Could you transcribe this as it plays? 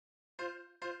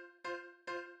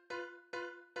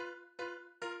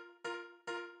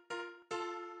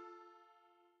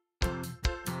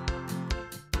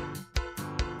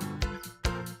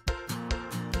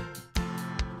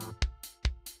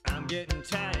getting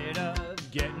tired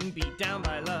of getting beat down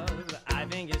by love. I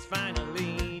think it's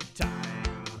finally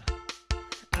time.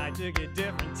 I took a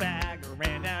different tack,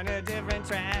 ran down a different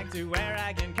track to where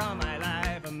I can call my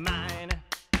life mine.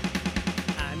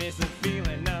 I miss the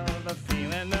feeling of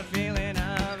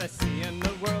seeing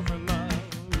the world from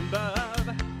above.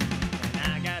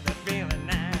 And I got the feeling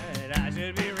that I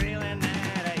should be reeling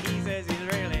that he says he's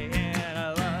really in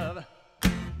love.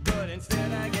 But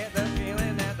instead I get the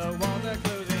feeling that the walls are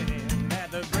closing in,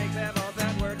 that the brakes have all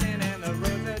stopped working and the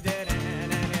roads are dead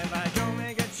end. And if I don't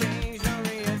make a change, no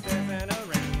reassess and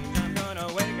arrange, I'm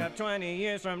gonna wake up 20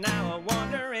 years from now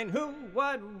wondering who,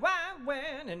 what, why,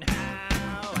 when, and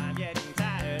how. I'm getting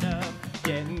tired of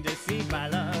getting deceived by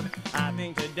love. I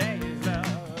think today is the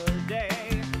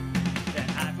day that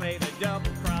I play the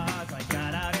double cross. I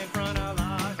got out in front of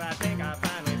loss. I think I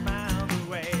finally found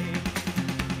a way.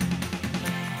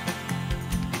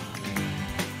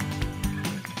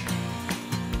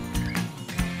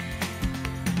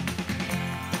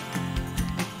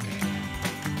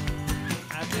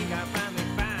 I think I finally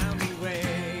found a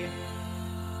way.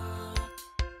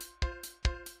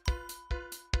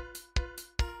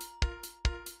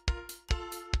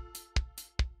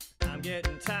 I'm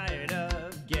getting tired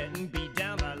of getting beat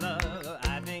down by love.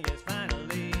 I think it's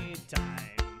finally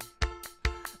time.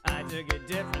 I took a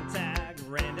different tack,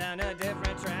 ran down a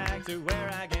different track to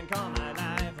where I can call my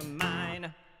life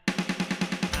mine.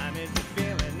 I miss the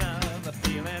feeling of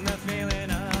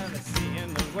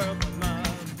seeing the world from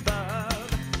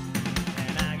above.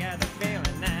 And I got the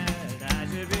feeling that I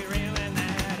should be reeling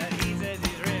that he says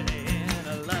he's really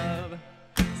in love.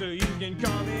 So you can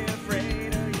call me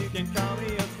afraid or you can call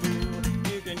me a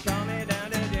fool. You can call me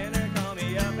down to dinner, call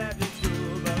me up after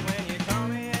school. But when you call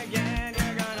me again,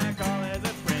 you're gonna call as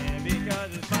a friend.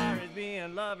 Because as far as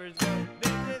being lovers go,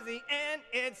 this is the end.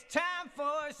 It's time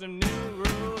for some new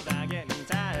rules. I'm getting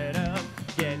tired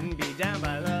of getting beat down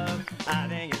by love. I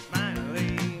think it's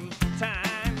finally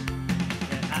time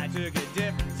that I took a different